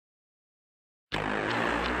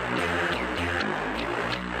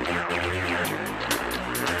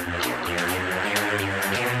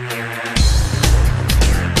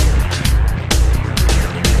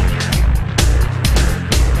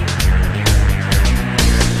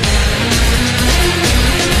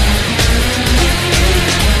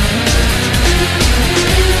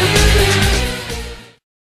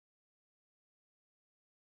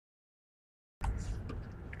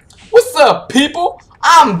up, people?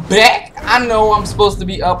 I'm back. I know I'm supposed to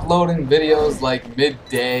be uploading videos like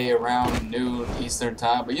midday around noon Eastern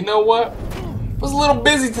time, but you know what? I was a little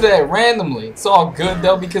busy today, randomly. It's all good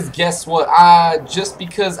though, because guess what? Just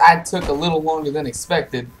because I took a little longer than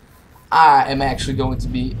expected, I am actually going to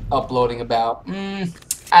be uploading about,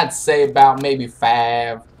 I'd say about maybe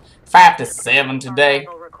 5 to 7 today.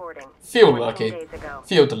 Feel lucky.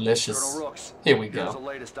 Feel delicious. Here we go.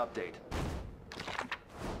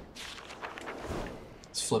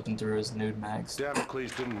 He's flipping through his nude mags.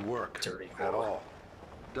 Damocles didn't work at all.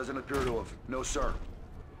 Doesn't appear to have. No, sir.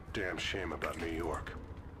 Damn shame about New York.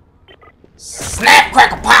 Snap,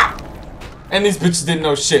 crackle, pop! And these bitches didn't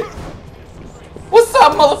know shit. What's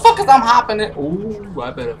up, motherfuckers? I'm hopping it. Ooh,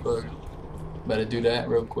 I better do that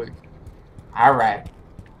real quick. Alright.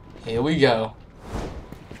 Here we go.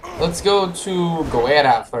 Let's go to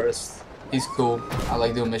Guerra first. He's cool. I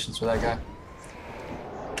like doing missions for that guy.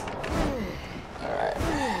 Alright.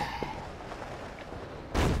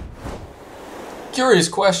 Curious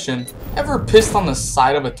question. Ever pissed on the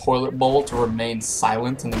side of a toilet bowl to remain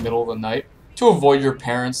silent in the middle of the night? To avoid your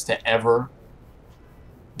parents to ever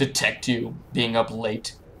detect you being up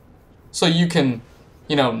late? So you can,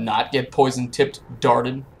 you know, not get poison tipped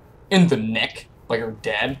darted in the neck by your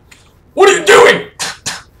dad? What are you doing?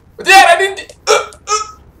 Dad, I didn't.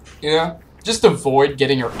 You know, just avoid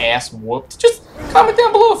getting your ass whooped. Just comment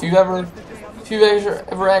down below if you've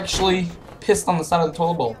ever actually pissed on the side of the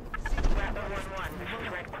toilet bowl,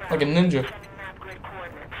 like a ninja.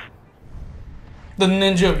 The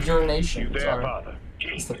ninja of urination. Sorry,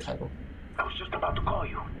 that's the title. I was just about to call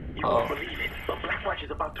you. You won't believe it, but Blackwatch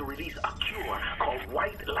is about to release a cure called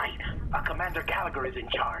White Light. Commander Gallagher is in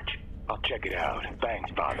charge. I'll check it out.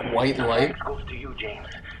 Thanks, Father. White Light? Thanks goes to you, James.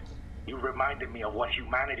 You reminded me of what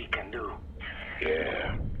humanity can do.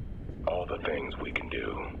 Yeah, all the things we can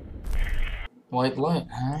do. White light,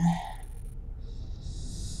 huh?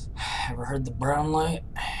 Ever heard the brown light?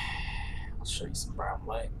 I'll show you some brown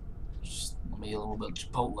light. Just let me get a little bit of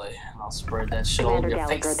Chipotle, and I'll spread that shit all over your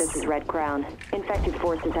Gallagher, face. this is Red Crown. Infected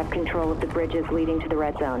forces have control of the bridges leading to the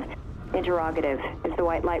red zone. Interrogative. Is the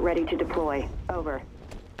white light ready to deploy? Over.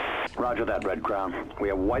 Roger that, Red Crown. We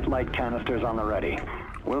have white light canisters on the ready.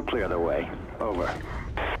 We'll clear the way. Over.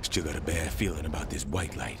 Still got a bad feeling about this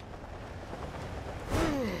white light.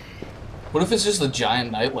 What if it's just a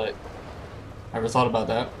giant nightlight? Ever thought about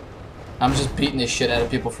that? I'm just beating the shit out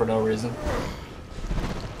of people for no reason.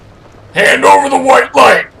 Hand over the white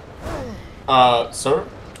light! Sir?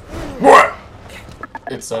 What?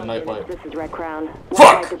 It's a nightlight. This is Red Crown. Fuck!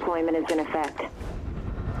 White light deployment is in effect.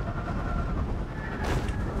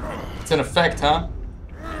 It's in effect, huh?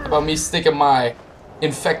 How about me sticking my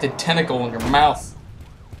infected tentacle in your mouth?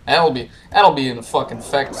 That'll be in fucking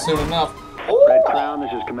effect soon enough. Red Crown,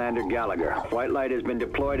 this is Commander Gallagher. White light has been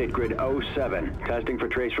deployed at grid 07. Testing for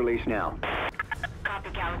trace release now.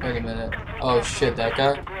 Wait a minute. Oh shit, that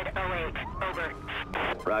guy?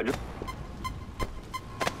 Roger.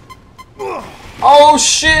 Oh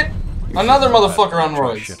shit! Another motherfucker on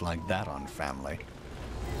roids. Shit like that on family.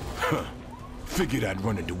 Huh. Figured I'd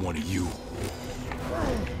run into one of you.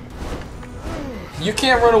 You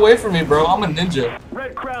can't run away from me, bro. I'm a ninja.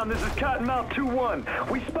 Red Crown, this is Cottonmouth 2-1.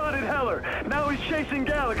 We spotted Heller. Now he's chasing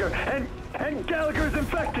Gallagher, and Gallagher's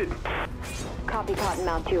infected. Copy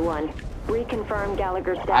Cottonmouth 2-1. Reconfirm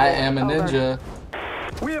Gallagher's status. I am a ninja.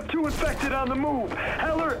 We have 2 infected on the move.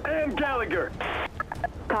 Heller and Gallagher.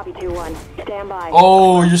 Copy 2-1. Stand by.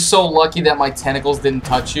 Oh, you're so lucky that my tentacles didn't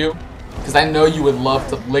touch you. Because I know you would love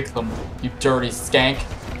to lick them, you dirty skank.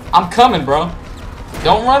 I'm coming, bro.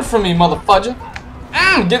 Don't run from me, motherfudger.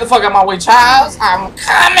 Get the fuck out of my way, Charles. I'm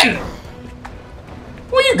coming.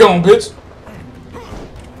 Where you going, bitch?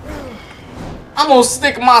 I'm gonna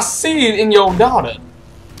stick my seed in your daughter.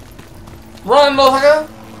 Run, motherfucker.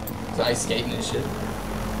 It's ice skating and shit.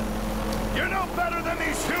 You're no better than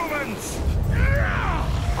these humans.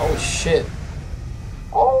 Oh shit.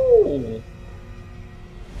 Oh.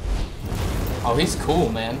 Oh, he's cool,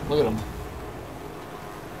 man. Look at him.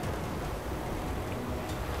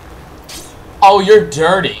 Oh, you're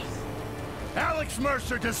dirty. Alex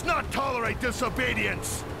Mercer does not tolerate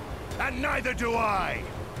disobedience, and neither do I.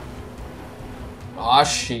 Aw,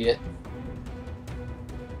 shit.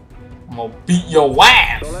 I'm gonna beat your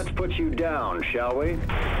ass. So let's put you down, shall we?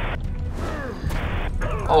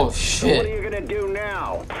 Oh, So what are shit. you gonna do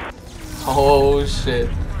now? Oh, shit.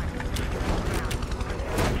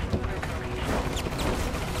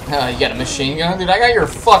 You got a machine gun? Dude, I got your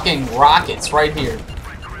fucking rockets right here.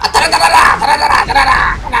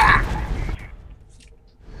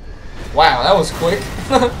 Wow, that was quick.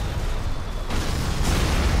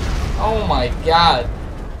 Oh my god.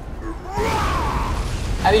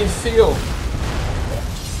 How do you feel?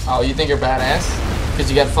 Oh, you think you're badass? Because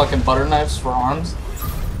you got fucking butter knives for arms?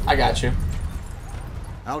 I got you.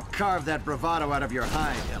 I'll carve that bravado out of your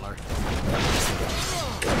hide, Heller.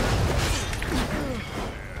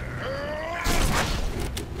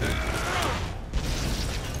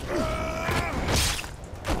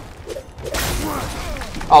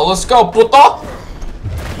 Oh, let's go, puto!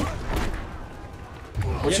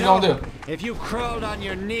 What you gonna do? If you crawled on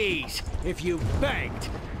your knees, if you begged,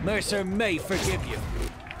 Mercer may forgive you.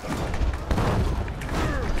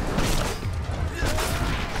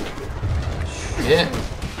 Shit.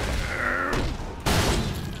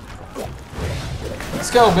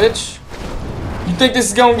 Let's go, bitch. You think this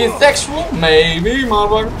is gonna get sexual? Maybe,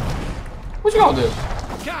 motherfucker. What you gonna do?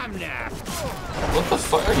 Come now. What the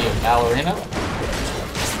fuck are you, a ballerina?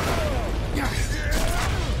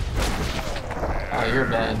 Oh, you're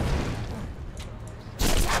bad.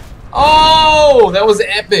 Oh, that was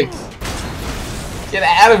epic. Get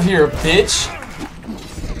out of here, bitch.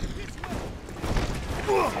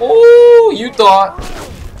 Oh, you thought.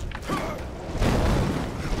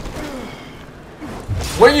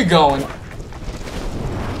 Where you going?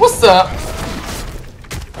 What's up?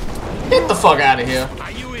 Get the fuck out of here.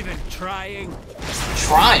 Are you even trying?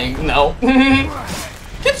 Trying? No.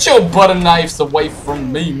 Get your butter knives away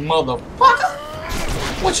from me, motherfucker.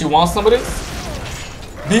 What, you want some of this?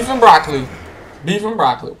 Beef and broccoli. Beef and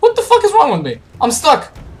broccoli. What the fuck is wrong with me? I'm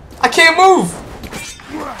stuck. I can't move.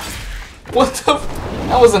 What the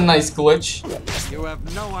that was a nice glitch. You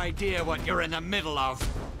have no idea what you're in the middle of.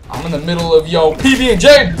 I'm in the middle of yo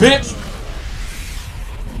PB&J, bitch.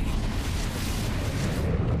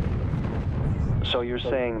 So you're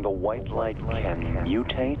saying the white light can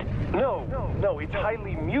mutate? No, it's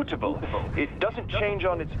highly mutable. It doesn't change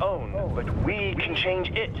on its own, but we can change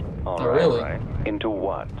it. Oh, really? Right. Into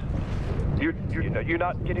what? You're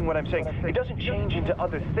not getting what I'm saying. It doesn't change into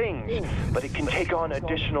other things, but it can take on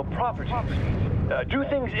additional properties. Do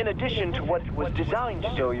things in addition to what was designed to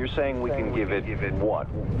do. So you're saying we can give it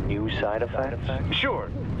what? New side effects? Sure.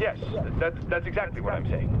 Yes. That's exactly what I'm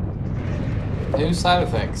saying. New side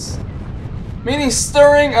effects. Meaning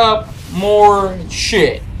stirring up more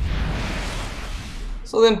shit.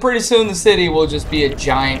 So then pretty soon the city will just be a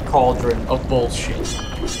giant cauldron of bullshit.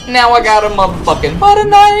 Now I got a motherfucking butter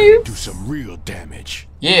knife. Do some real damage.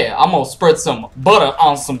 Yeah, I'm gonna spread some butter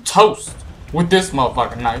on some toast with this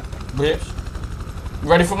motherfucking knife, bitch. You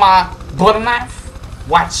ready for my butter knife?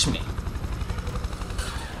 Watch me.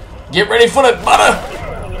 Get ready for the butter.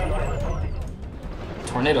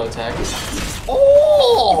 Tornado attack.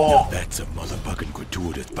 Oh! Now that's a motherfucking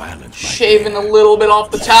gratuitous violence. Shaving a little bit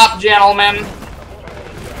off the top, gentlemen.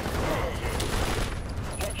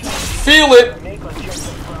 Feel it.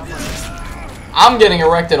 I'm getting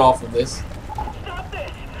erected off of this.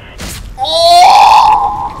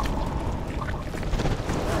 Oh!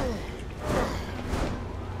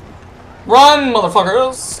 Run,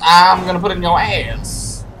 motherfuckers. I'm gonna put it in your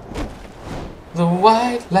ass. The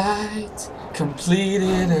white light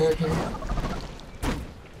completed again.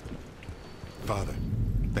 Father,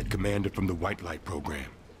 that commander from the White Light program.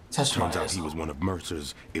 Touch my Turns out ass. he was one of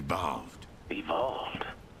Mercer's evolved. Evolved?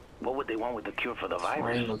 What would they want with the cure for the Brain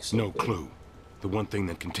virus? looks so No big. clue. The one thing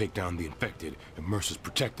that can take down the infected and Mercer's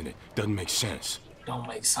protecting it doesn't make sense. Don't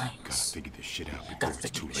make Gotta sense. figure this shit out before Gotta it's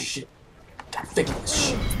figure too this late. shit. Gotta figure this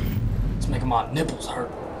shit. It's making my nipples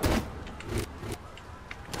hurt.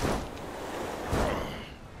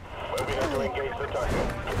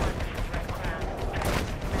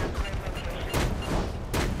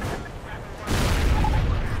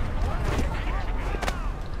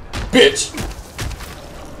 Bitch!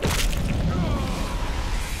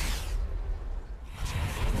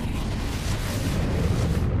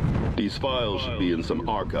 These files should be in some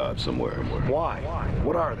archive somewhere. Why?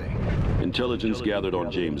 What are they? Intelligence gathered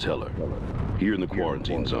on James Heller, here in the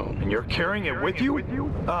quarantine zone. And you're carrying it with you?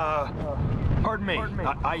 Pardon me.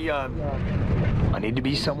 I need to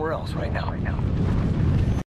be somewhere else right now.